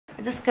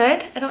Is this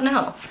good? I don't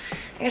know.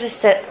 I gotta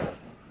sit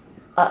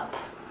up.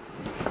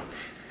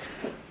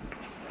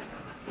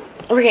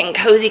 We're getting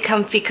cozy,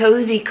 comfy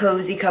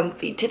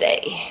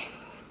today.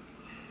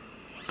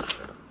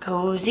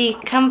 Cozy,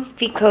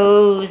 comfy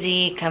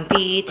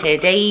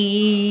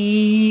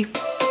today.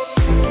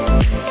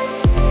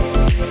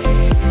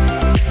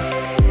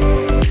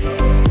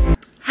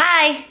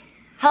 Hi,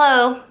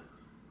 hello,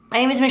 my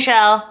name is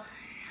Michelle.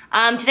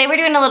 Today we're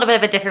doing a little bit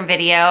of a different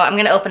video. I'm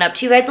gonna open up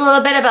to you guys a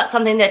little bit about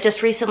something that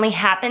just recently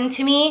happened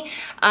to me.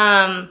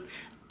 I'm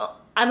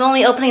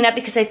only opening up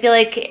because I feel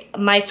like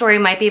my story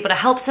might be able to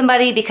help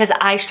somebody because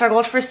I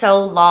struggled for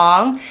so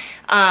long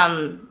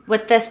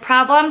with this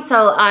problem.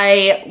 So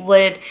I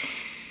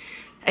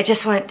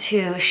just want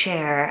to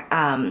share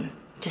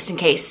just in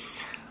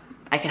case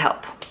I could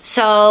help.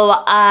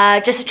 So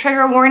just a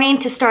trigger warning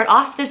to start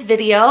off this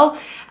video.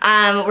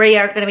 We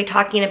are going to be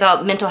talking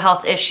about mental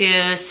health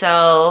issues,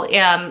 so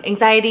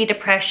anxiety,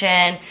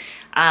 depression,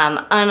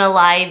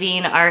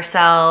 unaliving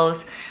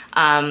ourselves,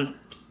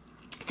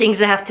 things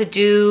that have to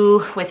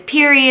do with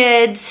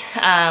periods,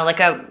 like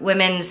a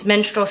women's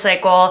menstrual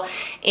cycle,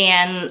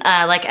 and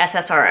like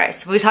SSRIs.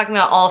 So we're talking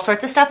about all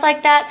sorts of stuff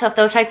like that. So if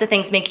those types of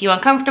things make you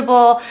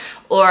uncomfortable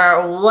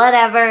or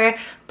whatever,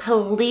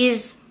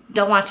 please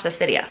don't watch this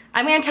video.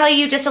 I'm gonna tell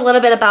you just a little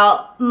bit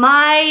about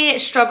my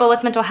struggle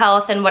with mental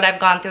health and what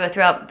I've gone through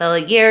throughout the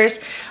years.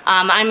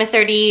 I'm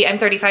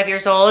 35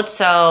 years old,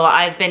 so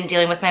I've been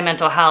dealing with my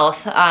mental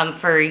health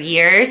for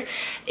years.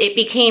 It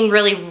became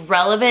really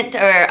relevant,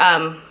 or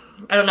I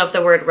don't know if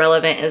the word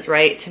relevant is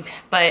right,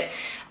 but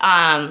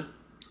I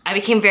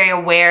became very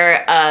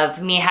aware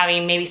of me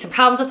having maybe some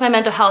problems with my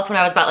mental health when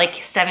I was about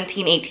like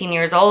 17, 18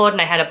 years old,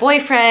 and I had a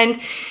boyfriend.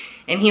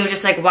 And he was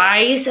just like, why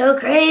are you so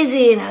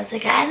crazy? And I was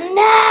like, I don't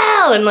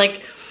know, and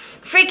like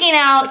freaking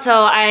out.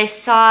 So I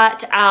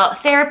sought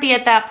out therapy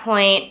at that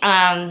point.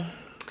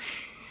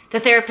 The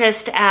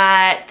therapist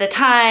at the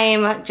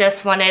time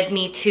just wanted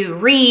me to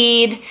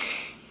read,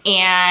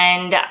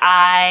 and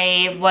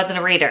I wasn't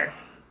a reader.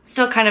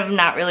 Still kind of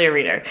not really a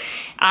reader.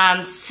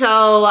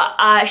 So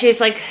she just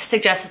like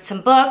suggested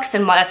some books,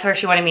 and that's where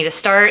she wanted me to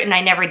start, and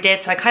I never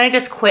did. So I kind of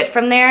just quit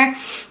from there,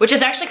 which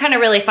is actually kind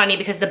of really funny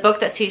because the book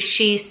that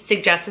she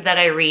suggested that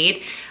I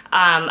read,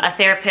 a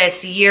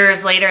therapist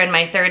years later in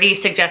my 30s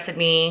suggested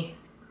me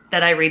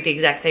that I read the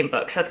exact same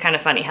book. So it's kind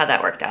of funny how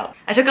that worked out.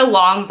 I took a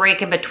long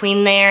break in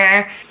between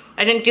there.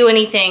 I didn't do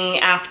anything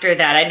after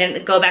that. I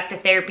didn't go back to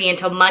therapy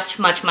until much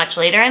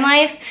later in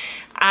life.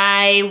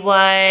 I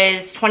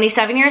was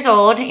 27 years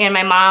old, and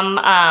my mom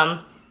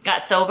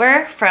got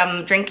sober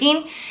from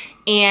drinking,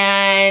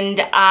 and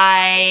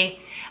I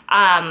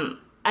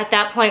at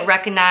that point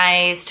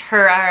recognized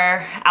her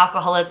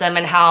alcoholism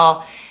and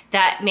how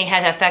that may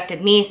have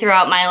affected me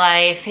throughout my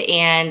life,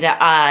 and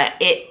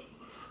it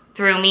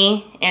threw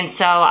me. And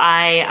so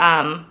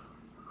I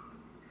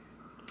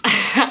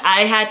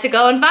I had to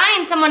go and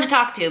find someone to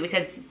talk to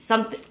because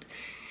something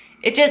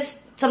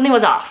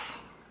was off.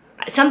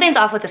 Something's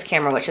off with this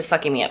camera, which is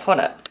fucking me up. Hold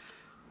up.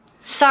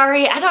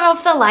 Sorry, I don't know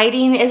if the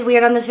lighting is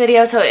weird on this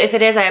video, so if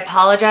it is, I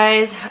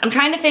apologize. I'm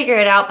trying to figure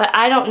it out, but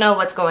I don't know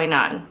what's going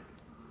on.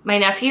 My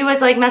nephew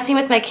was like messing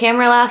with my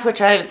camera last, which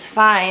it's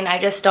fine. I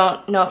just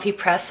don't know if he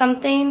pressed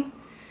something.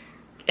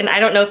 And I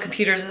don't know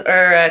computers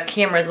or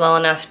cameras well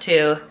enough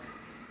to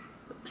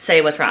say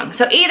what's wrong.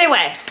 So either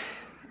way,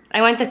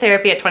 I went to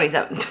therapy at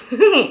 27.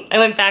 I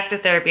went back to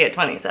therapy at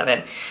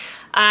 27.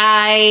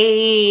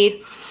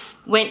 I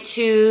went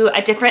to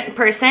a different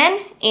person,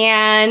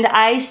 and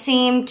I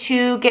seemed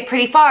to get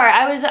pretty far.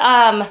 I was,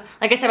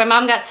 like I said, my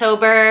mom got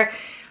sober.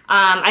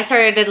 I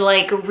started to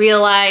like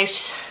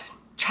realize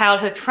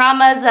childhood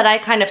traumas that I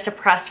kind of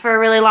suppressed for a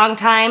really long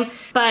time.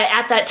 But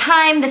at that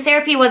time, the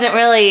therapy wasn't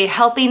really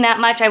helping that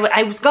much.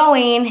 I was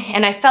going,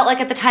 and I felt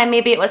like at the time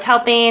maybe it was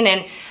helping,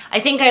 and I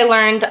think I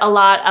learned a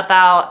lot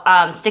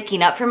about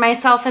sticking up for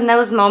myself in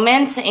those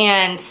moments,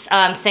 and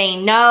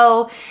saying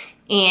no,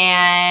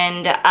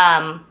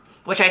 and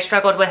which I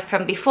struggled with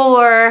from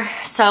before.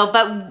 So,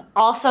 but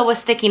also with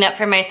sticking up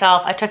for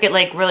myself, I took it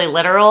like really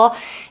literal,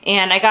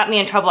 and it got me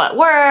in trouble at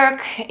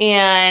work,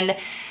 and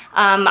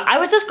I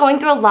was just going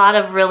through a lot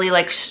of really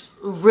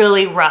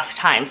really rough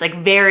times, like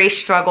very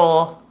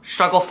struggle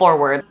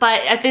forward.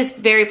 But at this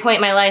very point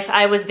in my life,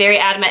 I was very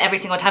adamant every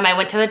single time I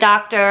went to a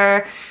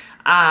doctor,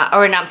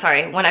 every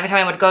time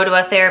I would go to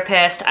a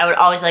therapist, I would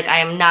always be like, I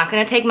am not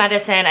gonna take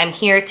medicine, I'm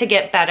here to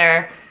get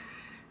better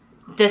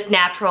this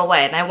natural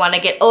way, and I want to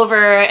get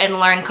over and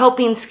learn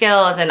coping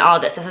skills and all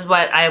this. This is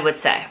what I would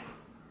say,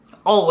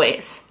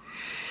 always.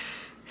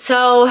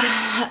 So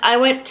I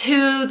went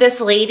to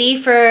this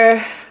lady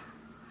for,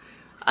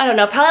 I don't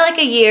know, probably like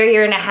a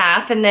year and a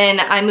half, and then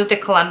I moved to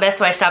Columbus,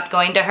 so I stopped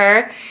going to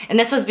her. And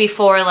this was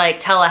before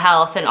like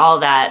telehealth and all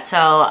that. So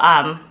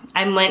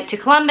I went to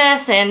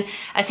Columbus, and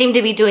I seemed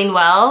to be doing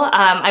well.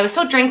 I was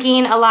still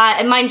drinking a lot,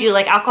 and mind you,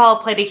 like alcohol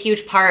played a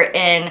huge part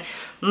in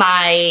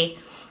my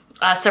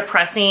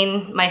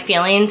suppressing my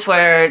feelings,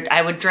 where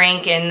I would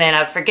drink and then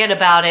I would forget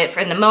about it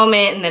in the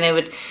moment, and then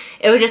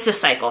it was just a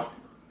cycle.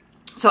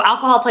 So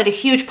alcohol played a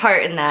huge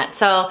part in that.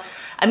 So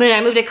I mean,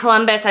 I moved to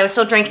Columbus, I was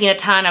still drinking a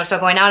ton, I was still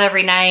going out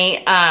every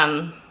night.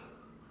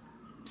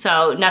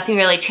 So nothing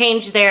really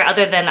changed there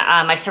other than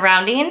my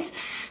surroundings.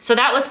 So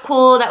that was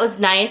cool, that was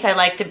nice. I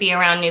like to be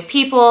around new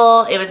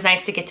people. It was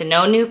nice to get to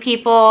know new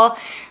people.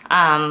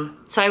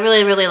 So I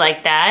really, really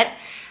liked that.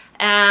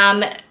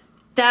 I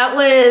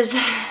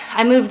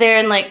moved there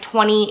in like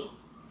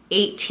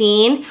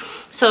 2018.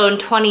 So in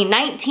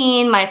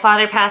 2019, my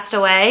father passed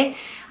away.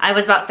 I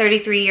was about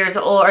 33 years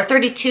old, or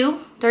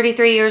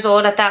 33 years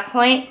old at that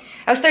point.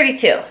 I was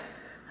 32.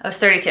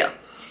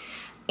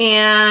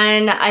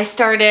 And I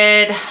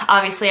started,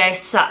 obviously I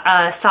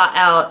sought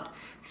out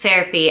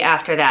therapy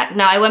after that.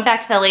 Now I went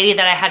back to the lady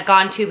that I had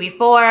gone to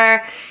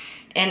before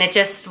and it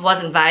just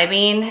wasn't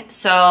vibing.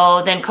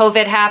 So then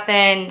COVID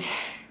happened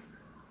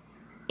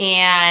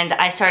and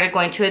I started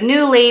going to a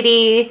new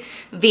lady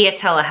via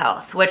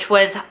telehealth, which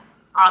was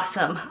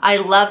awesome. I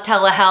love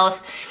telehealth.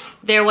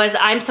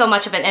 I'm so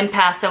much of an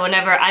empath, so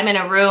whenever I'm in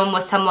a room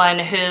with someone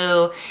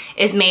who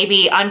is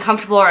maybe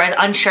uncomfortable or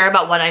unsure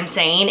about what I'm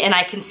saying, and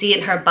I can see it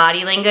in her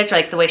body language,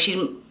 like the way she's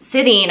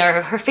sitting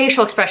or her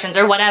facial expressions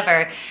or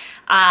whatever,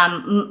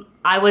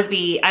 I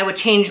would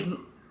change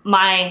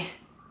my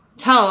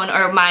tone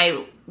or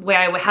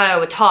how I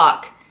would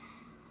talk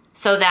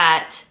so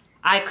that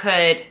I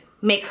could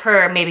make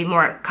her maybe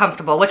more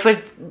comfortable, which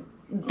was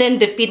then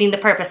defeating the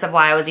purpose of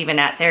why I was even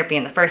at therapy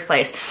in the first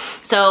place.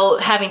 So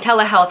having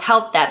telehealth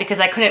helped that because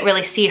I couldn't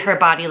really see her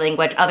body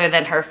language other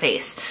than her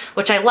face,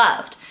 which I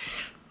loved.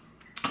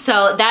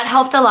 So that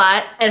helped a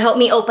lot. It helped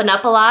me open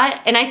up a lot.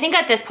 And I think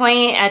at this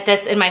point,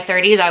 in my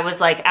 30s, I was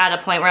like at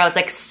a point where I was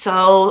like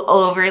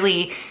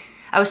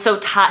I was so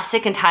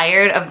sick and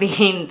tired of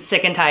being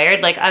sick and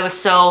tired. Like I was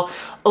so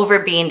over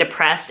being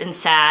depressed and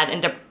sad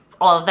and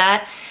all of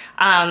that.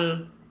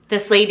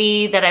 This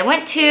lady that I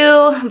went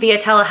to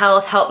via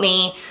telehealth helped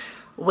me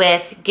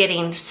with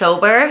getting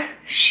sober.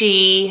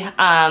 She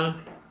had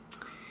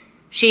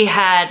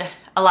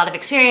a lot of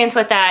experience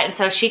with that, and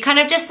so she kind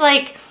of just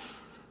like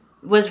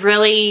was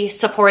really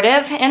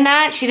supportive in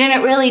that. She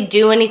didn't really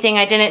do anything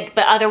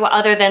but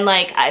other than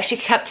like she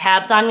kept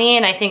tabs on me,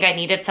 and I think I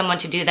needed someone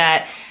to do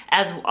that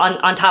as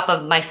on top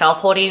of myself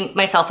holding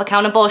myself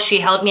accountable. She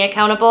held me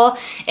accountable,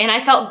 and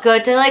I felt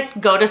good to like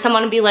go to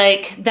someone and be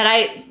like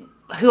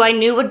who I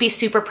knew would be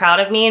super proud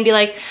of me and be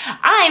like,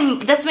 I'm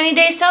this many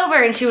days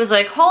sober. And she was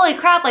like, holy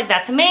crap, like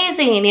that's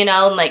amazing, you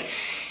know,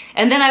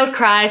 and then I would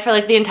cry for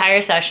like the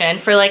entire session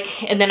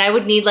and then I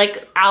would need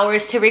like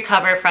hours to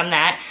recover from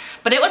that.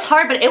 But it was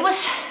hard, but it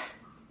was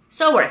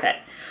so worth it.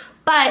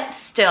 But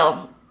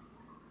still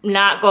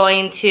not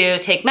going to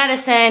take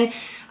medicine.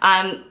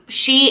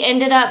 She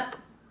ended up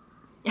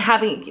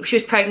she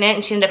was pregnant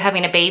and she ended up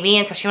having a baby,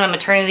 and so she went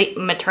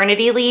on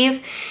maternity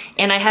leave,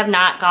 and I have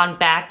not gone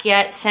back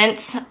yet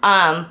since.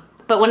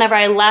 But whenever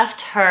I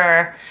left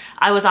her,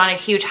 I was on a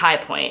huge high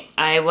point.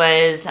 I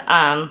was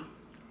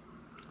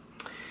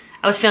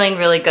feeling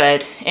really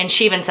good, and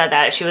she even said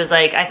that. She was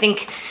like, I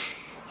think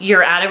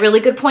you're at a really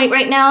good point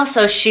right now.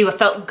 So she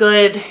felt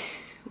good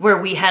where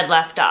we had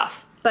left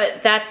off.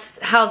 But that's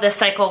how the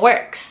cycle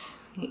works.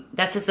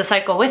 That's the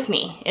cycle with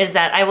me, is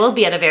that I will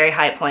be at a very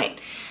high point.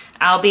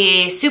 I'll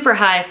be super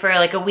high for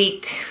like a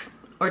week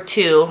or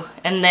two,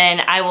 and then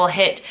I will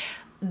hit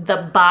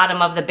the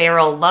bottom of the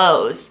barrel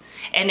lows,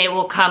 and it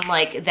will come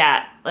like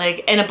that,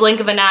 like in a blink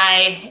of an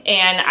eye,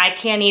 and I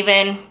can't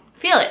even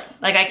feel it.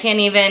 Like I can't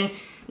even,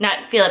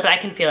 not feel it, but I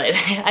can feel it.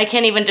 I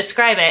can't even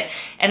describe it,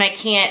 and I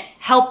can't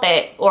help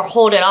it or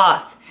hold it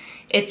off.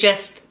 It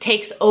just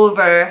takes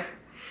over.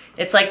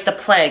 It's like the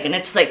plague, and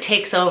it just like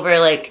takes over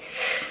like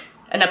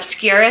an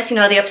obscurus, you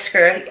know, the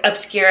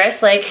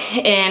obscurus like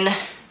in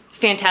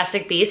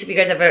Fantastic Beasts, if you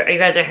guys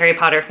are Harry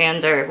Potter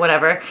fans or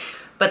whatever,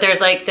 but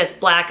there's like this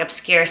black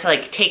obscurus,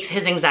 like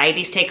his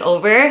anxieties take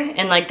over,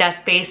 and like that's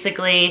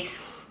basically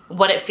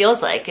what it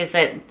feels like, is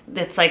that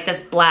it's like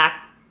this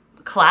black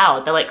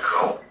cloud that like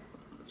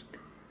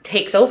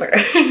takes over.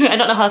 I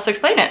don't know how else to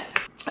explain it.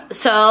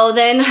 So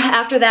then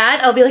after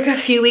that, I'll be like a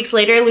few weeks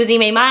later losing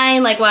my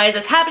mind, like why is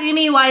this happening to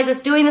me? Why is this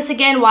doing this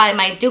again? Why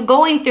am I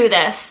going through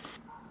this?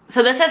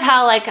 So this is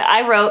how like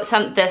I wrote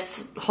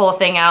this whole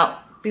thing out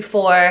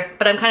before,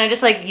 but I'm kind of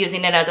just like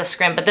using it as a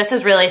script. But this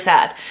is really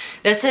sad.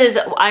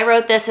 I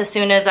wrote this as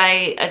soon as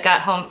I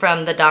got home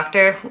from the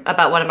doctor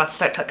about what I'm about to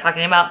start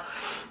talking about.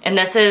 And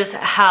this is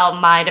how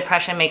my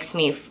depression makes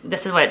me,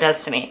 this is what it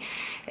does to me.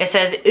 It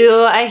says,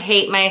 ooh, I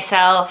hate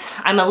myself.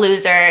 I'm a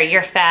loser.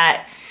 You're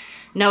fat.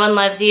 No one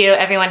loves you.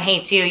 Everyone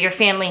hates you. Your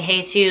family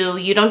hates you.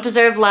 You don't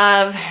deserve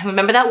love.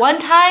 Remember that one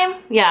time?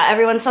 Yeah,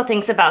 everyone still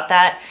thinks about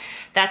that.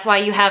 That's why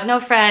you have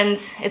no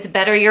friends. It's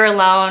better you're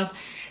alone.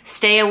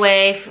 Stay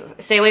away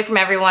from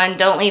everyone.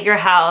 Don't leave your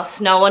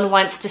house. No one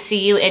wants to see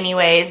you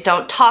anyways.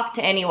 Don't talk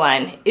to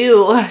anyone.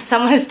 Ooh,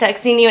 someone is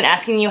texting you and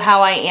asking you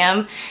how I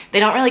am. They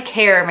don't really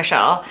care,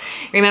 Michelle.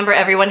 Remember,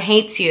 everyone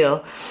hates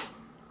you.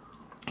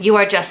 You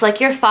are just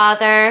like your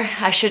father.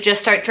 I should just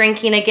start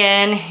drinking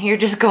again. You're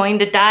just going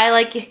to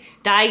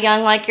die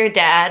young like your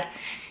dad.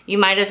 you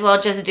might as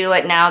well just do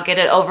it now, get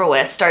it over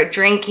with, start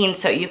drinking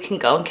so you can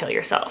go and kill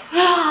yourself.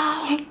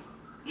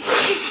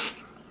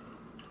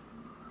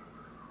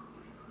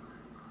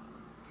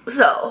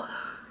 So,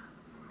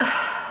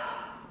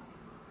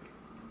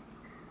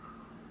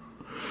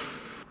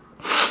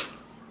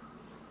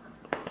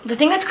 the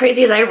thing that's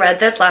crazy is I read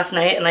this last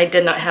night and I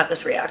did not have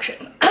this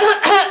reaction.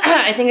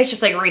 I think it's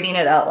just like reading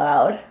it out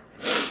loud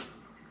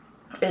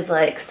is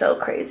like so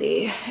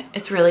crazy.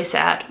 It's really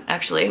sad,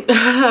 actually,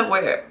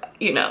 where,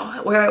 you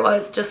know, where I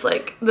was just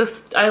like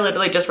this. I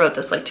literally just wrote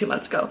this like 2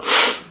 months ago.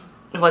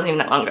 It wasn't even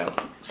that long ago.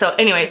 So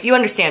anyways, you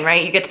understand,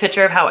 right? You get the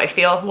picture of how I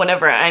feel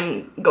whenever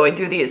I'm going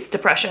through these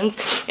depressions.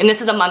 And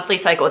this is a monthly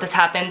cycle. This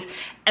happens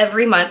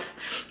every month,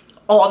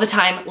 all the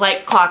time,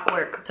 like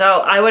clockwork. So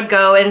I would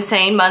go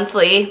insane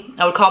monthly.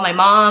 I would call my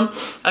mom,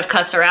 I would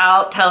cuss her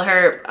out, tell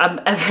her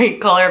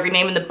call her every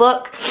name in the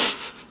book.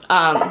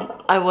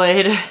 I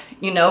would,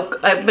 you know,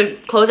 I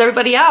would close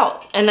everybody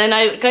out. And then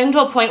I got into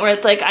a point where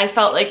it's like I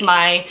felt like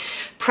my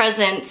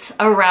presence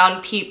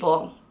around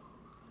people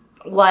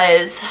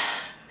was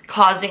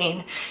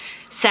causing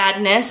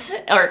sadness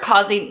or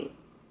causing,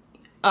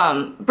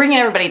 bringing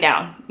everybody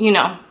down, you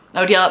know. I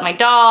would yell at my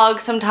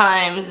dog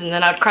sometimes, and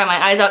then I would cry my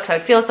eyes out because I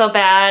would feel so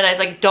bad. I was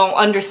like, don't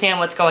understand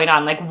what's going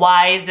on. Like,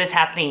 why is this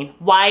happening?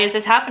 Why is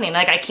this happening?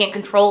 Like, I can't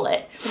control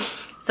it.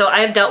 So I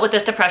have dealt with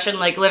this depression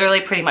like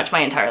literally pretty much my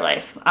entire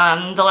life.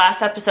 The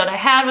last episode I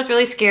had was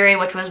really scary,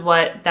 which was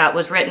what that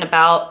was written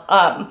about.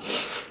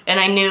 And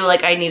I knew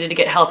like I needed to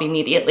get help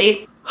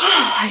immediately.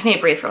 I need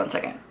to breathe for 1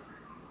 second.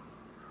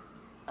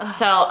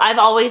 So I've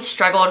always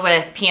struggled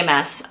with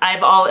PMS.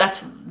 That's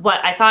what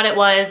I thought it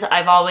was.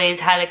 I've always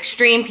had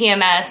extreme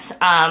PMS,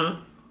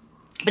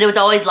 but it would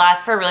always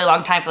last for a really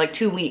long time, for like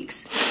 2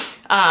 weeks.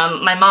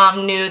 My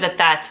mom knew that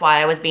that's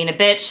why I was being a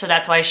bitch, so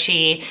that's why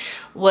she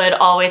would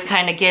always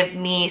kind of give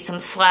me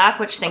some slack,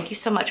 which thank you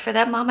so much for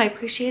that, Mom. I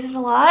appreciate it a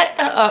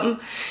lot.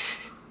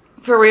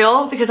 For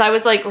real, because I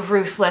was like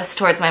ruthless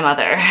towards my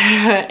mother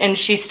and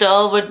she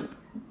still would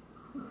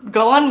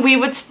go on.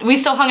 We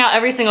still hung out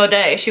every single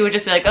day. She would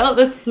just be like, oh,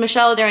 this is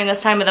Michelle during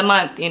this time of the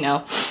month, you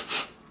know.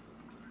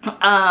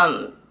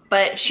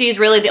 But she's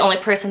really the only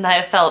person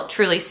that I felt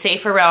truly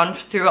safe around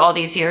through all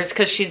these years,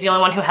 because she's the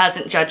only one who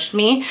hasn't judged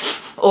me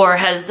or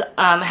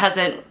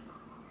hasn't,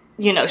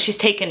 you know, she's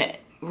taken it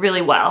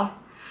really well.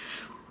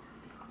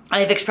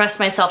 I've expressed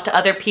myself to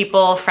other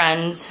people,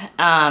 friends,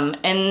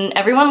 and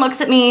everyone looks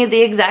at me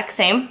the exact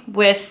same,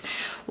 with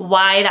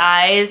wide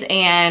eyes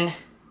and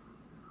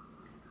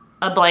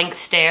a blank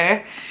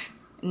stare.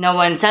 No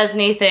one says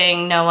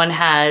anything, no one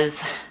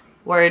has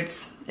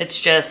words. It's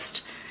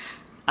just,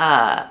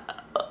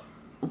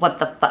 what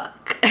the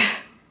fuck?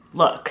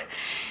 Look.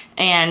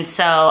 And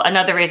so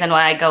another reason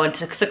why I go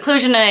into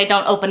seclusion and I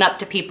don't open up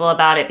to people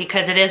about it,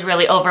 because it is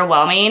really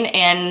overwhelming,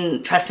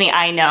 and trust me,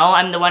 I know,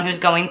 I'm the one who's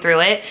going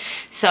through it.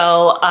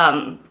 So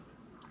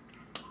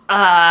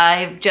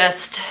I've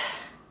just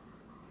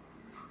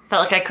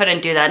felt like I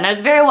couldn't do that. And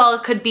as very well,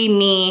 it could be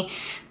me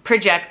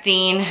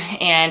projecting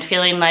and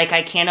feeling like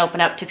I can't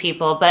open up to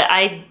people, but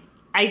I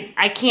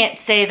can't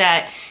say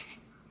that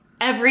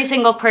every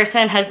single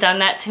person has done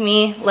that to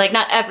me. Like,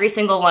 not every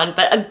single one,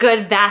 but a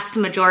good vast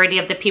majority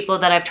of the people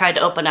that I've tried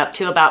to open up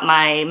to about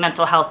my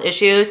mental health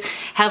issues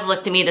have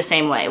looked at me the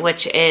same way,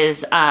 which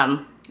is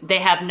they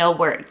have no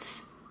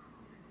words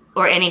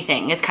or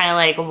anything. It's kind of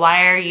like,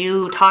 why are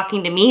you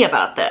talking to me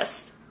about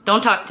this?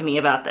 Don't talk to me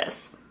about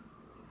this.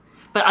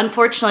 But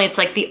unfortunately, it's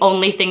like the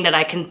only thing that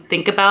I can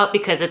think about,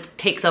 because it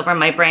takes over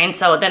my brain.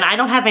 So then I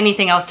don't have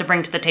anything else to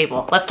bring to the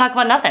table. Let's talk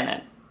about nothing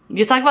then.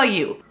 You talk about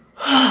you.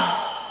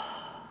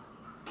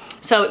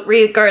 So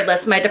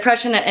regardless, my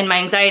depression and my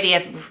anxiety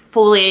have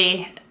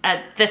fully,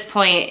 at this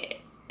point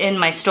in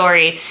my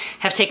story,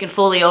 have taken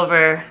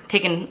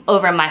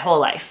over my whole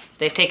life.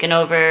 They've taken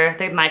over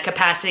my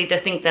capacity to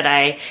think that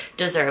I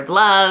deserve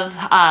love,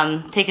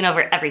 taken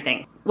over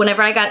everything.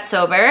 Whenever I got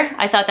sober,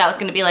 I thought that was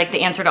gonna be like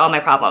the answer to all my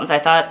problems. I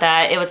thought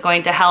that it was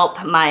going to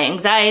help my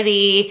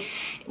anxiety,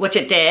 which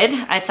it did.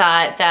 I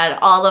thought that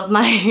all of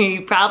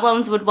my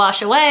problems would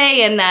wash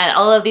away and that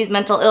all of these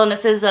mental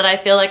illnesses that I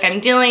feel like I'm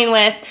dealing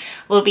with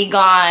will be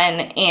gone,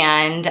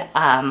 and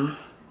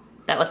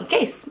that wasn't the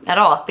case at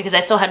all, because I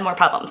still had more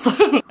problems.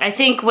 I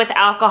think with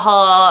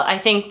alcohol, I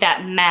think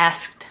that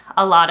masked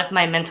a lot of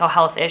my mental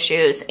health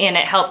issues, and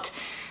it helped,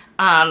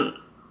 and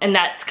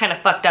that's kind of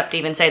fucked up to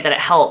even say that it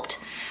helped,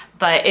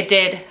 but it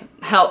did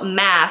help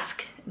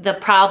mask the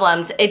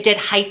problems. It did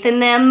heighten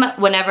them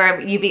whenever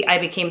I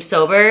became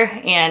sober,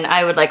 and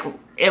I would like,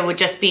 it would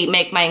just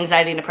make my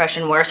anxiety and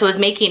depression worse. So it was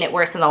making it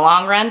worse in the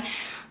long run,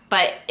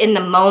 but in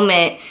the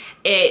moment,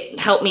 it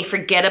helped me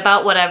forget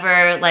about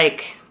whatever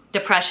like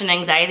depression,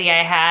 anxiety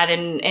I had,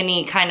 and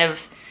any kind of,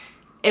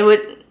 it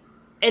would,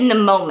 in the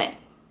moment.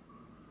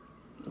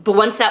 But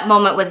once that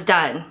moment was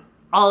done,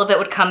 all of it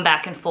would come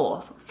back in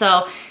full.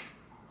 So,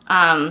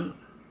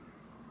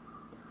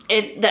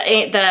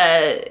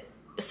 the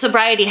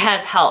sobriety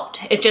has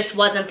helped. It just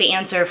wasn't the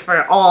answer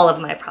for all of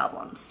my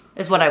problems,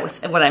 is what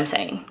I'm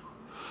saying.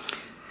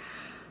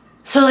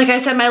 So like I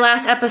said, my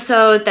last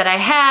episode that I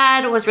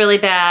had was really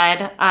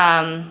bad.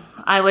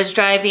 I was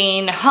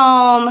driving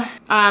home.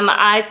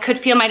 I could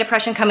feel my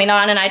depression coming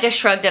on and I just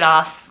shrugged it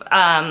off.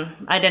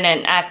 I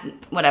didn't act,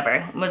 whatever.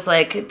 It was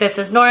like, this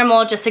is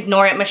normal, just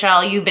ignore it,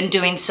 Michelle. You've been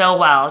doing so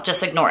well,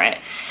 just ignore it.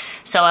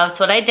 So that's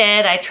what I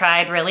did. I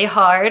tried really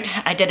hard.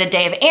 I did a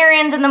day of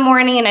errands in the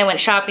morning and I went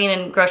shopping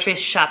and grocery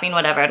shopping,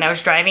 whatever. And I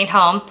was driving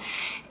home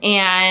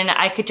and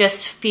I could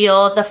just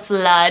feel the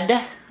flood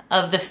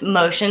of the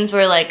emotions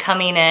were like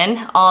coming in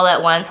all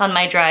at once on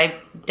my drive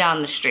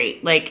down the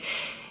street. Like,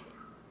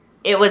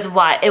 it was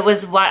what,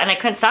 and I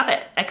couldn't stop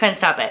it. I couldn't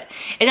stop it.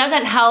 It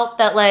doesn't help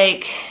that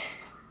like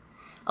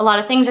a lot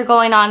of things are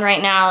going on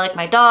right now. Like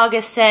my dog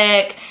is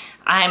sick,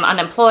 I'm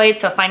unemployed,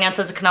 so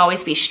finances can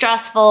always be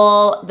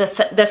stressful. This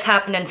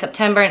happened in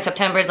September, and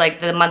September is like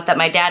the month that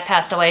my dad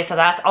passed away, so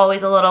that's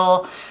always a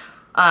little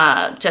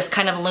just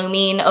kind of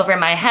looming over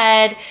my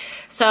head.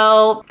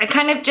 So I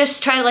kind of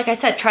just try, like I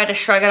said, try to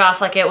shrug it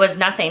off like it was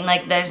nothing,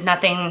 like there's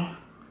nothing,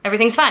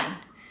 everything's fine.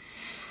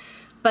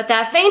 But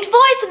that faint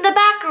voice in the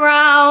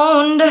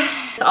background,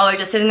 it's always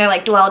just sitting there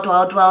like dwell,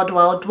 dwell, dwell,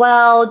 dwell,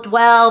 dwell,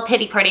 dwell,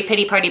 pity party,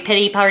 pity party,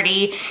 pity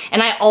party.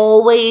 And I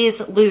always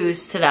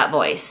lose to that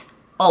voice,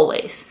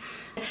 always.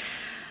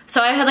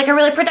 So I had like a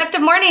really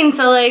productive morning.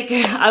 So like,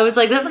 I was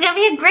like, this is gonna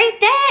be a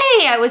great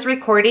day. I was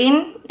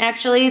recording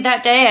actually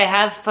that day. I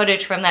have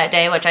footage from that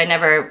day, which I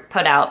never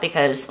put out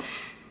because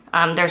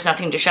there's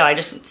nothing to show. I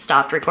just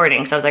stopped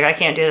recording. So I was like, I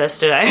can't do this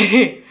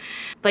today.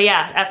 But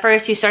yeah, at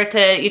first you start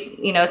to,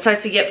 you know, it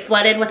starts to get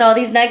flooded with all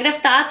these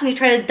negative thoughts and you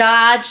try to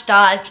dodge,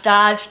 dodge,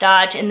 dodge,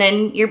 dodge, and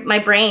then my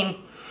brain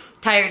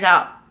tires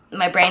out.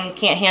 My brain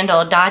can't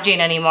handle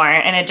dodging anymore,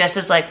 and it just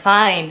is like,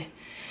 fine,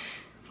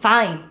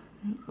 fine,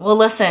 we'll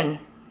listen,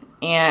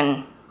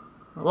 and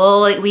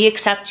we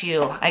accept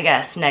you, I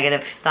guess,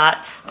 negative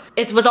thoughts.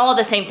 It was all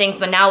the same things,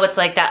 but now it's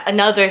like that,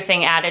 another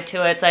thing added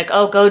to it. It's like,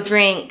 oh, go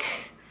drink.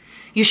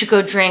 You should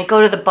go drink,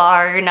 go to the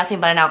bar, you're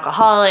nothing but an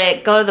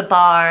alcoholic, go to the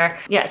bar.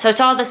 Yeah, so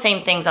it's all the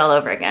same things all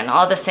over again.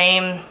 All the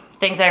same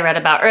things I read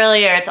about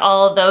earlier. It's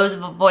all those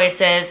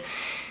voices.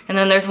 And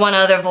then there's one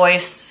other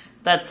voice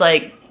that's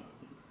like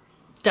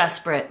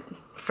desperate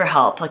for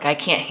help. Like, I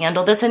can't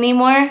handle this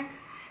anymore.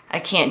 I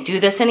can't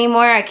do this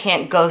anymore. I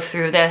can't go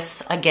through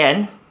this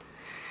again.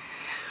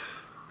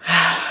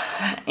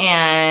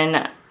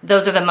 And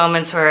those are the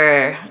moments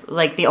where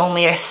like the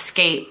only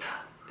escape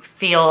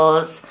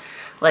feels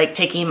like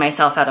taking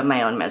myself out of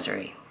my own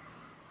misery.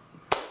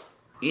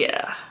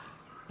 Yeah.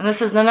 And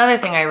this is another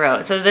thing I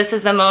wrote. So this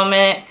is the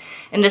moment,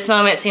 in this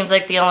moment it seems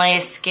like the only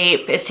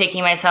escape is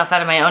taking myself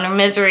out of my own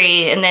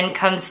misery, and then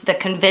comes the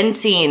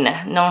convincing,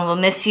 no one will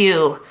miss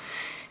you.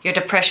 Your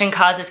depression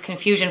causes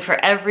confusion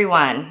for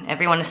everyone.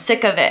 Everyone is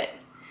sick of it.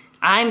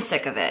 I'm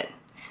sick of it.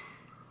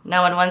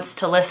 No one wants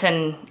to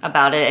listen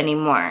about it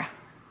anymore.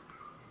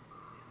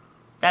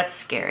 That's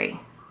scary.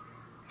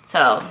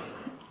 So,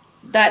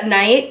 that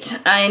night,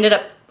 I ended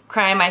up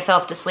crying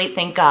myself to sleep,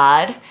 thank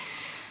God.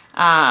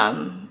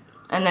 And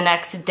the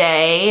next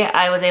day,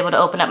 I was able to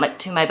open up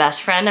to my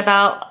best friend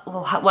about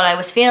what I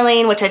was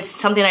feeling, which is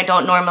something I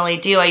don't normally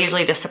do. I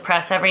usually just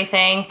suppress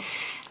everything.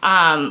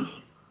 But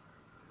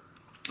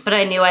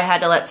I knew I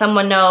had to let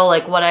someone know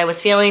like what I was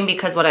feeling,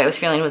 because what I was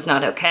feeling was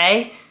not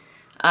okay.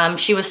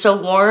 She was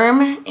so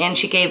warm, and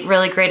she gave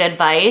really great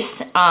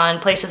advice on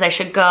places I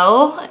should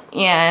go,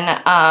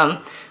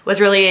 and was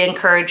really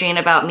encouraging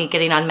about me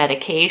getting on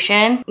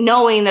medication,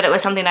 knowing that it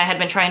was something I had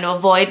been trying to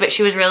avoid, but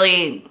she was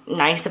really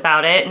nice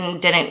about it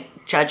and didn't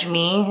judge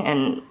me,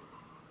 and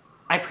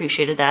I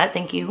appreciated that,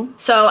 thank you.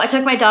 So I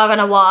took my dog on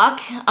a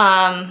walk,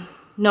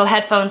 no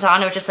headphones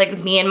on, it was just like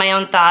me and my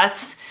own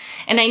thoughts.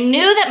 And I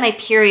knew that my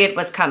period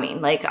was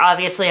coming. Like,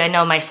 obviously I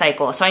know my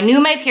cycle. So I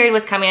knew my period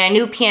was coming. I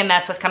knew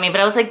PMS was coming,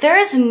 but I was like, there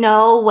is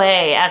no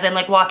way, as I'm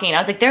like walking, I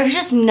was like, there's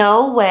just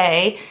no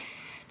way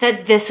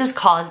that this is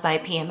caused by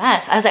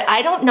PMS. I was like,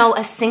 I don't know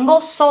a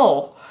single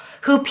soul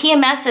who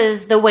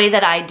PMSs the way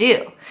that I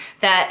do.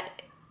 That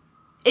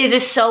it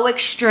is so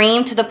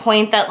extreme to the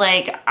point that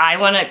like, I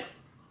wanna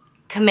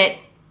commit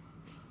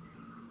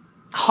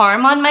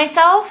harm on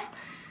myself.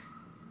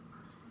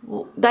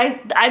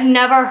 I've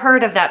never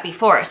heard of that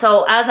before.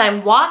 So as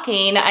I'm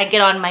walking, I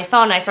get on my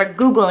phone, I start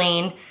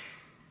Googling,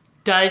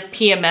 does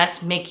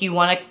PMS make you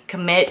want to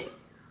commit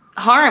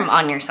harm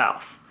on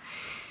yourself?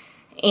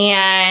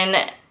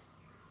 And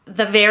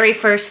the very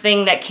first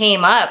thing that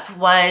came up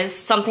was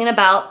something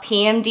about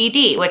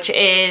PMDD, which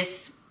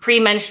is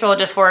premenstrual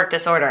dysphoric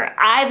disorder.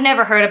 I've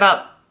never heard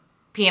about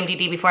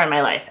PMDD before in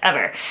my life,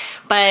 ever.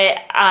 But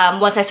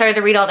once I started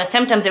to read all the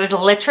symptoms, it was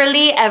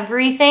literally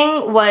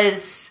everything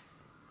was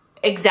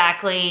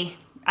exactly,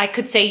 I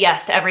could say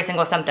yes to every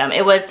single symptom.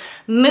 It was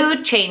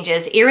mood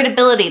changes,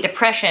 irritability,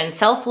 depression,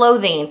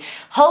 self-loathing,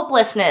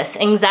 hopelessness,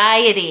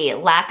 anxiety,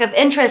 lack of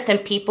interest in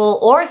people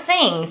or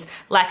things,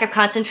 lack of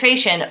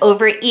concentration,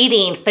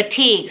 overeating,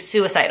 fatigue,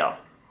 suicidal.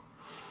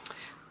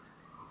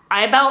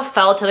 I about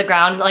fell to the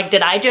ground. Like,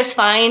 did I just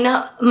find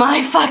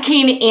my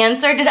fucking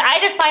answer? Did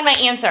I just find my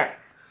answer?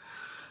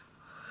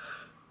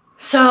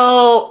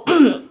 So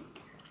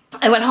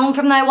I went home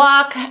from my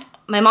walk.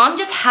 My mom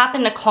just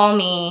happened to call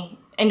me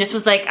and just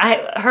was like,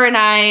 her and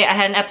I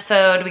had an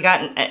episode.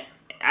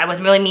 I was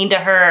really mean to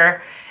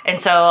her. And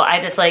so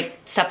I just like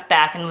stepped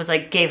back and was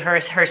like, gave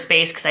her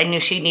space because I knew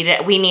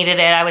we needed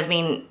it. I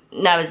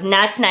was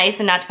not nice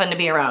and not fun to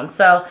be around.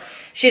 So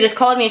she just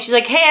called me and she's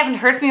like, hey, I haven't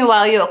heard from you in a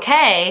while. Are you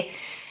okay?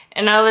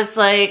 And I was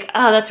like,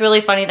 oh, that's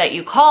really funny that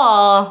you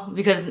call,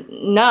 because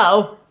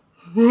no,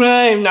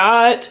 I'm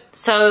not.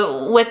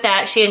 So with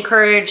that, she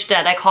encouraged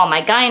that I call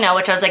my gyno,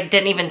 which I was like,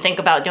 didn't even think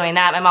about doing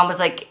that. My mom was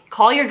like,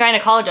 call your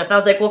gynecologist. I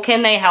was like, well,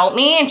 can they help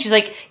me? And she's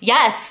like,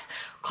 yes,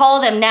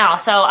 call them now.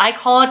 So I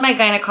called my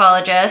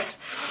gynecologist.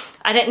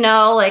 I didn't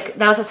know, like,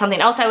 that was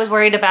something else I was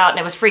worried about and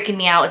it was freaking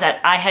me out, was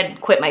that I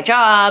had quit my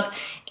job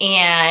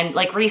and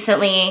like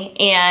recently,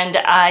 and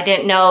I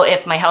didn't know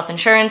if my health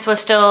insurance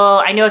was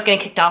still, I knew I was getting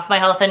kicked off my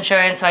health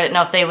insurance, so I didn't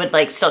know if they would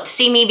like still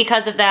see me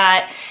because of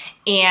that.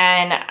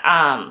 And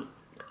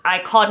I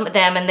called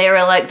them and they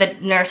were like, the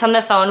nurse on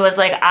the phone was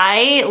like,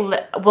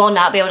 I will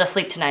not be able to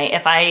sleep tonight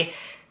if I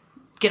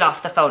get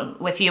off the phone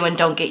with you and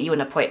don't get you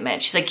an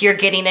appointment. She's like, you're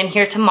getting in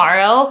here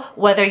tomorrow,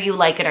 whether you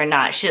like it or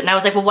not. And I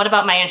was like, well, what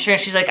about my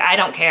insurance? She's like, I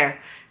don't care.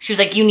 She was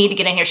like, you need to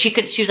get in here. She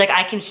was like,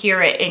 I can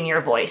hear it in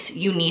your voice.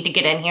 You need to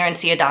get in here and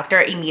see a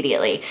doctor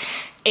immediately.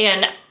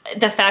 And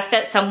the fact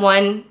that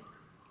someone,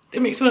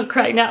 it makes me want to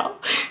cry now,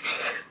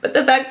 but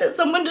the fact that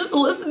someone just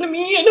listened to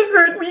me and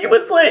heard me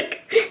was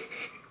like,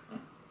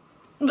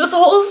 this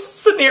whole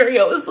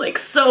scenario was like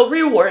so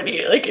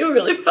rewarding. Like it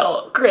really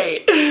felt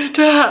great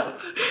to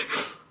have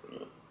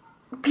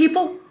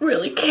people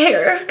really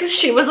care, because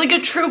she was like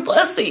a true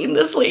blessing,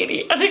 this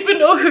lady. I don't even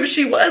know who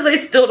she was. I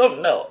still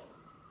don't know.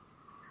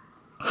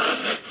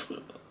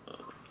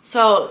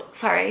 So,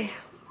 sorry.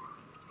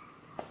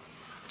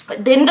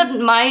 Then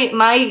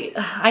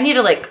I need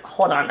to like,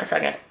 hold on a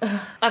second.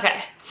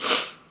 Okay.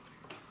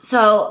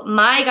 So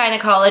my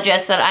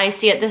gynecologist that I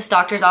see at this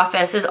doctor's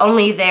office is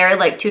only there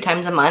like 2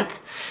 times a month.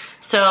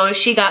 So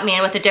she got me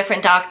in with a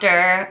different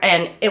doctor,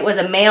 and it was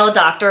a male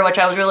doctor, which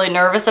I was really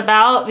nervous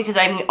about because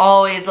I'm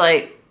always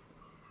like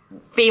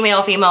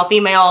female, female,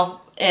 female.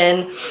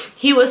 And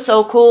he was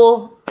so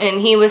cool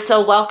and he was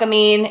so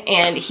welcoming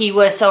and he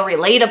was so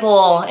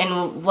relatable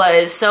and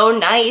was so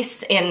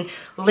nice and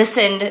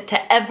listened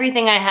to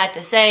everything I had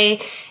to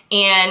say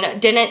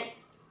and didn't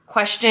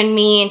question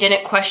me and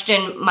didn't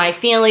question my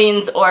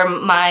feelings or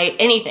my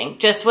anything.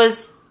 Just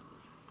was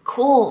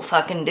cool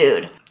fucking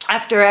dude.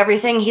 After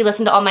everything, he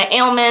listened to all my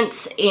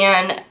ailments,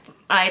 and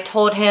I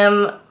told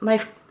him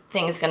my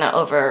thing is gonna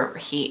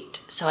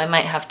overheat, so I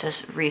might have to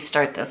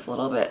restart this a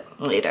little bit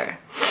later.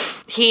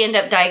 He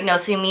ended up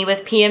diagnosing me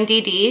with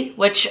PMDD,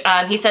 which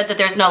he said that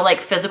there's no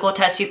like physical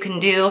test you can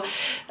do,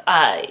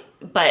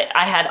 but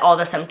I had all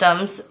the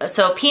symptoms.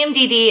 So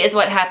PMDD is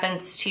what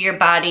happens to your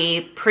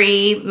body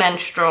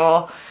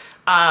pre-menstrual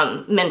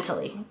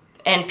mentally,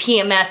 and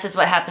PMS is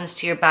what happens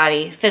to your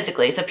body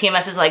physically. So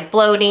PMS is like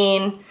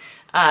bloating,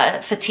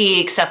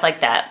 fatigue, stuff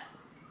like that.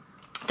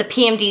 The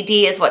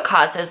PMDD is what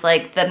causes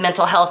like the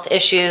mental health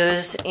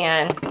issues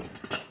and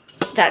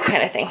that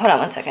kind of thing. Hold on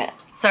one second.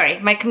 Sorry,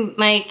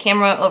 my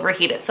camera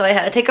overheated, so I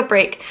had to take a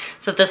break.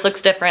 So if this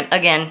looks different,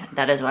 again,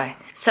 that is why.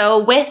 So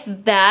with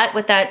that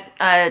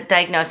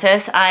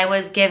diagnosis, I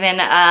was given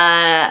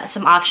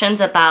some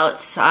options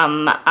about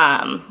some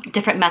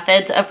different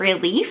methods of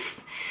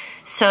relief.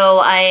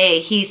 So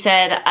he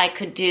said I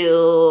could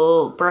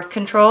do birth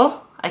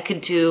control. I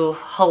could do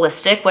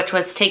holistic, which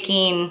was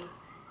taking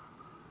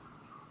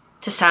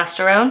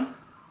testosterone,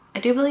 I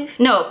do believe.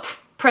 No,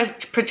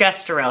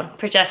 progesterone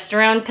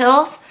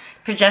pills,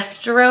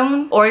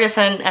 or just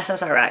an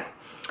SSRI.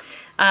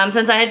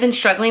 Since I had been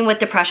struggling with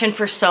depression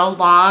for so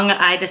long,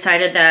 I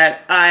decided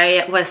that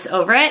I was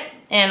over it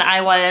and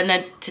I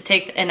wanted to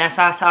take an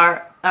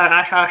SSRI.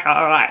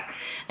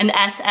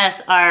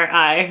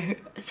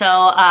 So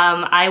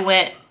I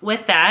went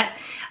with that.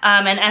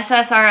 An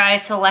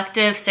SSRI,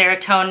 selective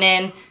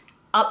serotonin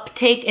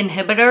uptake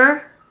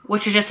inhibitor,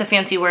 which is just a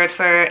fancy word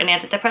for an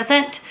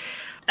antidepressant.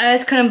 I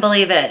just couldn't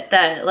believe it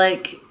that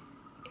like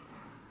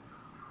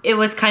it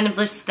was kind of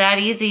just that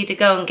easy to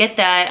go and get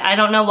that. I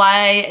don't know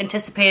why I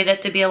anticipated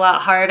it to be a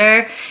lot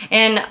harder,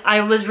 and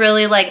I was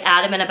really like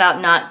adamant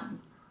about not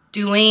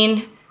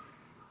doing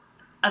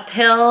a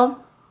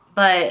pill,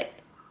 but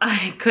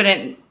I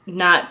couldn't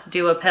not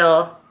do a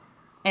pill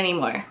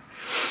anymore.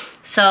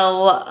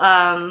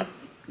 So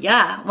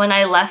yeah, when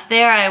I left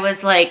there, I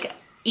was like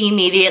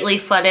immediately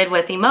flooded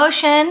with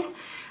emotion.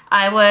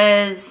 I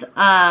was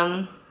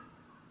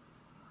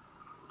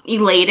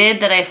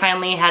elated that I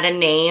finally had a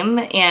name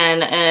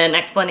and an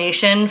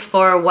explanation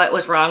for what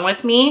was wrong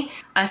with me.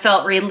 I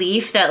felt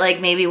relief that like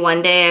maybe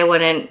one day I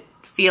wouldn't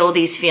feel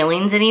these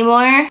feelings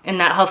anymore, and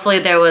that hopefully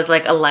there was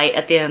like a light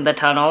at the end of the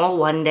tunnel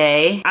one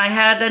day. I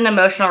had an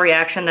emotional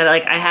reaction that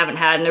like I haven't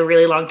had in a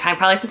really long time,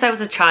 probably since I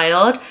was a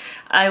child.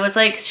 I was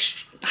like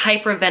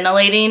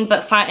hyperventilating,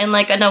 but in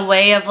like in a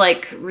way of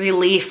like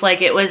relief.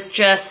 Like it was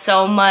just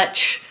so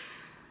much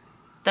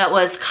that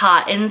was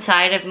caught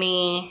inside of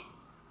me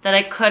that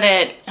I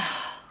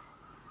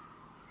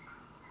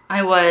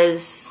I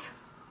was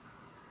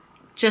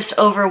just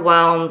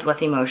overwhelmed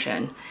with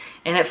emotion,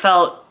 and it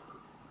felt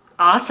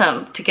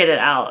awesome to get it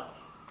out.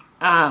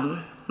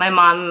 My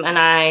mom and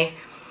I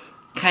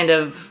kind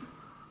of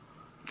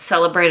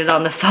celebrated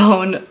on the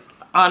phone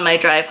on my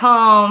drive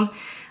home.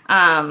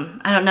 I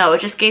don't know,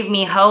 it just gave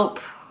me hope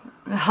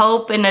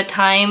in a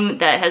time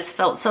that has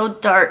felt so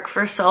dark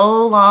for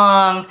so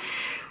long.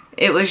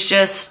 It was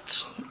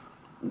just,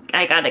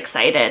 I got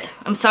excited.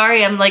 I'm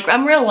sorry, I'm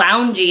real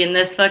loungy in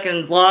this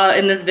fucking vlog,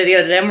 in this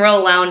video today. I'm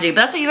real loungy,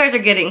 but that's what you guys are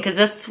getting, because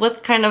that's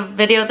what kind of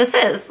video this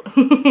is.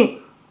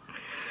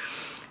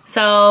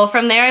 So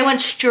from there, I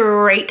went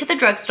straight to the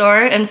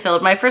drugstore and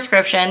filled my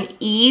prescription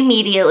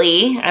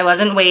immediately. I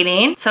wasn't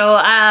waiting. So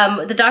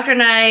the doctor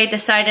and I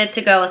decided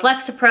to go with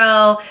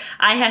Lexapro.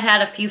 I had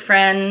had a few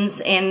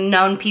friends and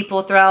known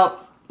people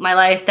throughout my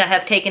life that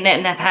have taken it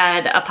and have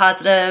had a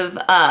positive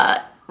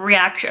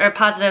reaction, or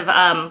positive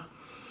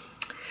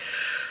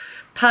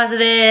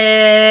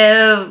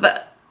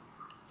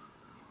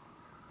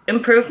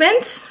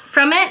improvements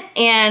from it.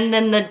 And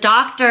then the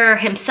doctor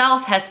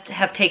himself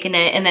have taken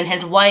it, and then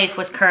his wife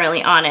was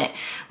currently on it,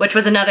 which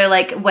was another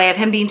like way of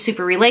him being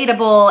super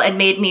relatable and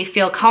made me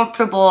feel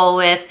comfortable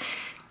with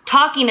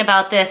talking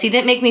about this. He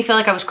didn't make me feel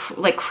like I was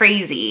like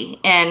crazy,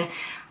 and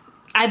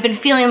I've been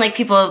feeling like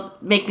people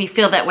make me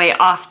feel that way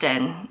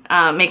often,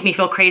 make me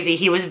feel crazy.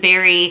 He was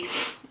very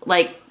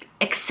like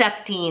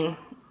accepting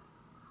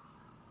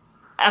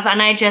of,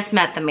 and I just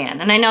met the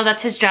man, and I know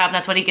that's his job and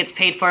that's what he gets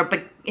paid for,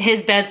 but his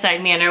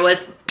bedside manner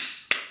was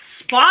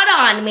spot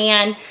on,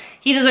 man.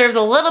 He deserves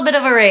a little bit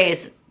of a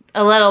raise,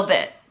 a little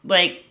bit,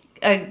 like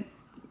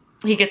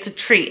he gets a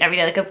treat every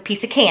day, like a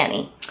piece of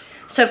candy.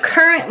 So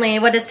currently,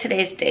 what is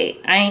today's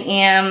date? I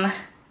am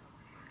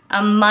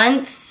a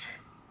month,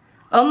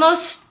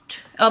 almost,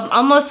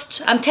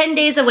 I'm 10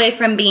 days away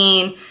from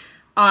being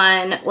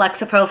on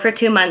Lexapro for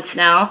 2 months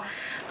now.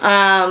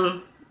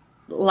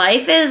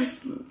 Life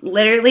is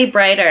literally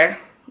brighter.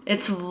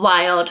 It's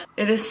wild.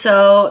 It is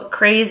so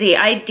crazy.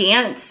 I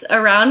dance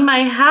around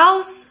my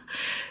house.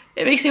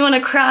 It makes me want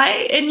to cry,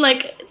 and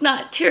like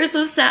not tears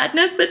of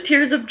sadness, but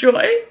tears of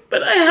joy.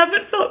 But I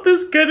haven't felt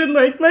this good in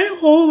like my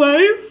whole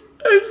life.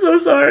 I'm so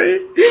sorry.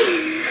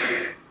 I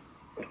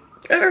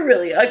have a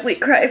really ugly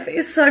cry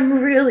face, so I'm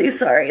really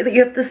sorry that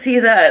you have to see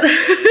that.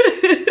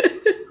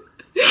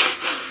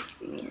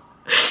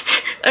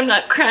 I'm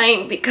not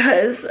crying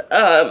because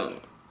I'm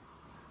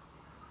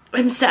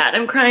sad.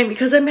 I'm crying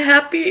because I'm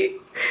happy.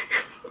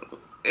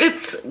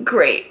 It's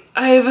great.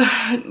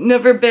 I've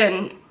never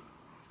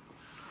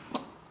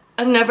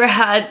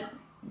had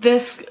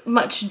this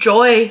much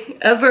joy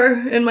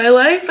ever in my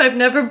life. I've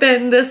never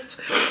been this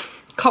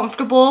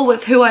comfortable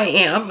with who I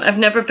am. I've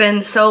never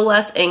been so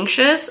less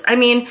anxious. I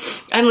mean,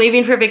 I'm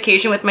leaving for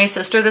vacation with my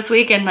sister this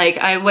week, and like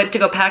I went to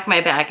go pack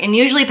my bag, and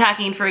usually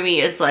packing for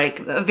me is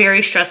like a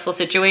very stressful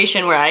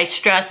situation where I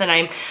stress and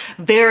I'm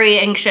very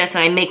anxious, and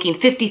I'm making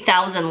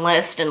 50,000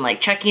 lists and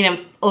like checking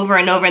them over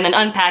and over and then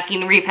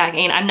unpacking and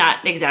repacking. I'm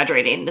not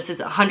exaggerating. This is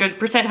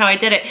 100% how I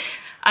did it.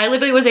 I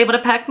literally was able to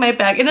pack my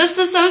bag, and this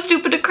is so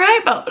stupid to cry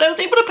about, but I was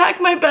able to pack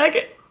my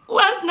bag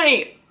last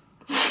night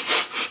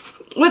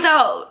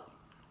without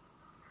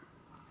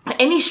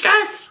any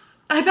stress.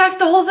 I packed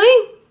the whole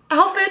thing.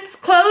 Outfits,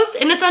 clothes,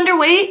 and it's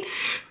underweight.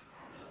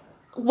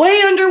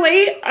 Way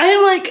underweight.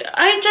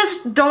 I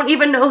just don't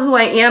even know who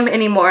I am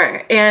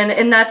anymore.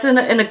 And that's in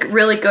a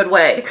really good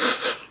way.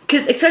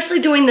 Because especially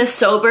doing this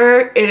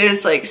sober, it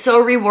is like so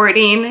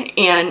rewarding,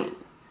 and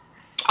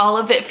all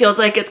of it feels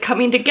like it's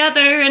coming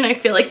together, and I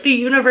feel like the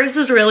universe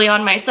is really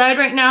on my side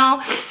right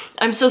now.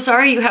 I'm so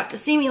sorry you have to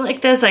see me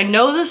like this. I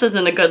know this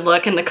isn't a good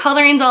look, and the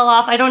coloring's all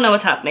off. I don't know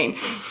what's happening.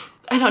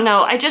 I don't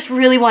know. I just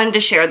really wanted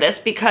to share this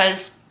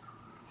because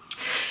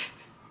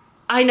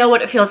I know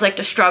what it feels like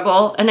to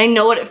struggle, and I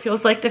know what it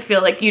feels like to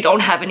feel like you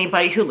don't have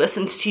anybody who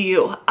listens to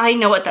you. I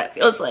know what that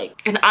feels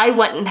like. And I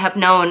wouldn't have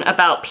known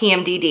about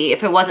PMDD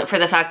if it wasn't for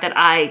the fact that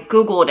I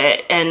Googled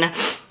it and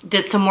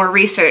did some more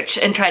research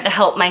and tried to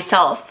help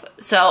myself.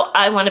 So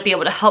I want to be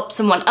able to help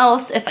someone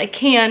else if I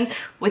can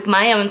with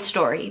my own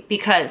story,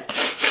 because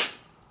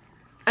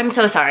I'm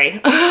so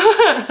sorry.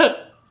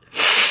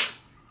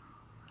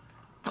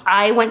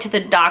 I went to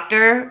the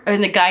doctor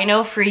and the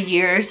gyno for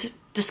years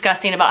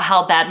discussing about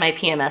how bad my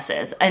PMS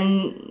is,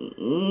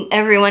 and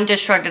everyone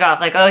just shrugged it off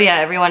like, oh yeah,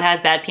 everyone has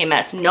bad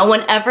PMS. No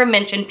one ever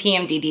mentioned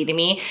PMDD to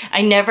me.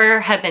 I never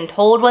have been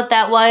told what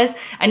that was.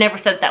 I never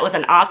said that was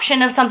an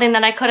option of something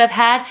that I could have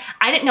had.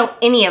 I didn't know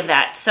any of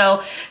that.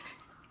 So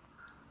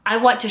I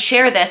want to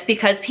share this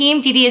because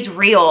PMDD is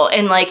real,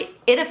 and like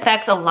it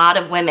affects a lot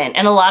of women,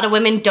 and a lot of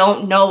women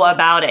don't know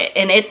about it,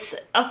 and it's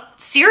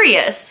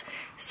serious.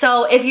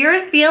 So if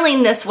you're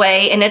feeling this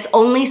way, and it's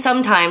only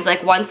sometimes,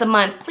 like once a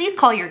month, please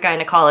call your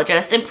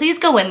gynecologist, and please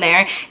go in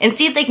there and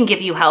see if they can give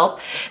you help.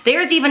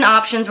 There's even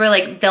options where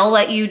like they'll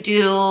let you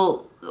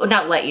do,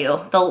 not let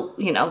you, they'll,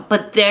 you know,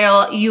 but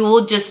you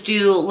will just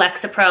do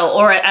Lexapro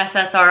or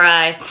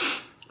SSRI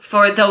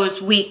for those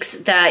weeks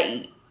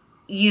that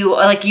you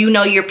like, you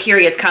know your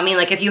period's coming.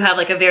 Like if you have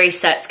like a very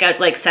set schedule,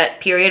 like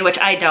set period, which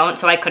I don't,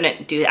 so I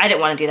couldn't do, I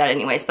didn't want to do that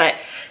anyways, but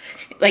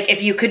like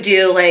if you could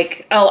do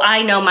like, oh,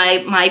 I know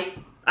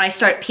I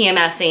start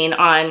PMSing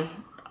on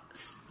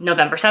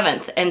November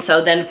 7th. And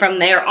so then from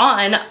there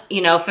on,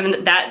 you know,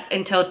 from that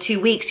until 2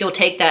 weeks, you'll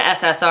take that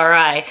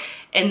SSRI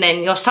and then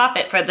you'll stop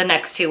it for the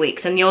next 2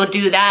 weeks and you'll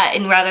do that,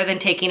 and rather than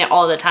taking it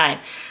all the time.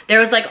 There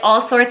was like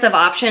all sorts of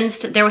options.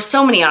 There was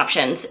so many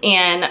options.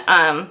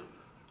 And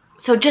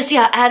so just,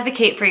 yeah,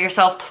 advocate for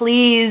yourself.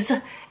 Please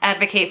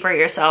advocate for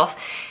yourself.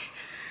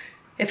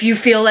 If you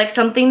feel like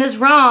something is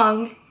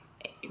wrong,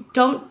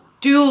 don't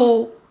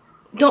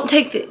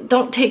take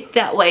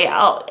that way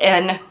out,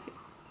 and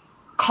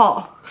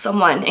call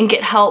someone and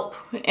get help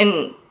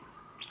and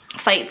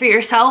fight for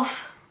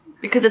yourself,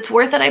 because it's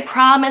worth it. I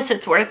promise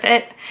it's worth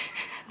it.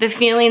 The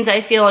feelings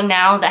I feel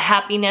now, the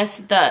happiness,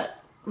 the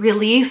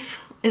relief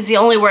is the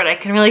only word I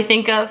can really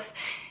think of,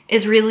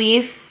 is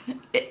relief.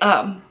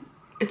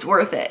 It's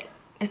worth it.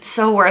 It's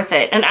so worth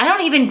it. And I don't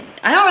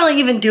really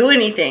even do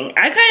anything.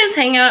 I kind of just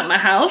hang out at my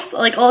house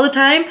like all the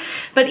time,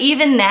 but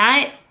even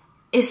that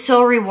is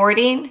so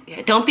rewarding.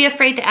 Don't be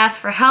afraid to ask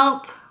for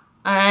help.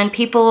 And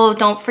people,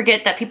 don't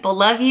forget that people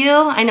love you.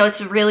 I know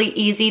it's really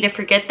easy to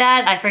forget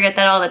that. I forget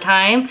that all the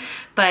time,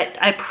 but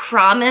I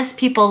promise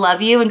people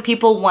love you and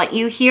people want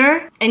you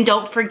here. And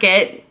don't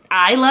forget,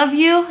 I love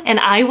you and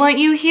I want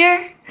you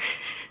here.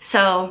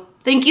 So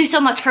thank you so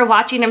much for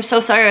watching. I'm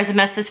so sorry I was a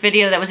mess this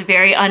video. That was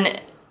very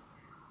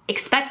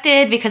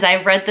unexpected because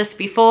I've read this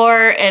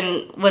before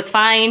and was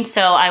fine,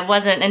 so I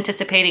wasn't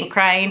anticipating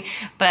crying.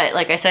 But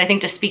like I said, I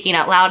think just speaking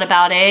out loud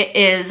about it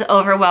is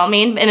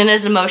overwhelming, and it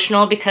is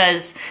emotional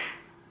because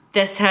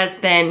this has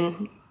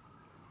been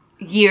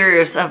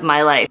years of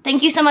my life.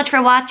 Thank you so much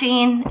for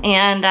watching,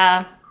 and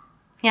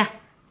yeah,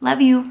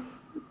 love you.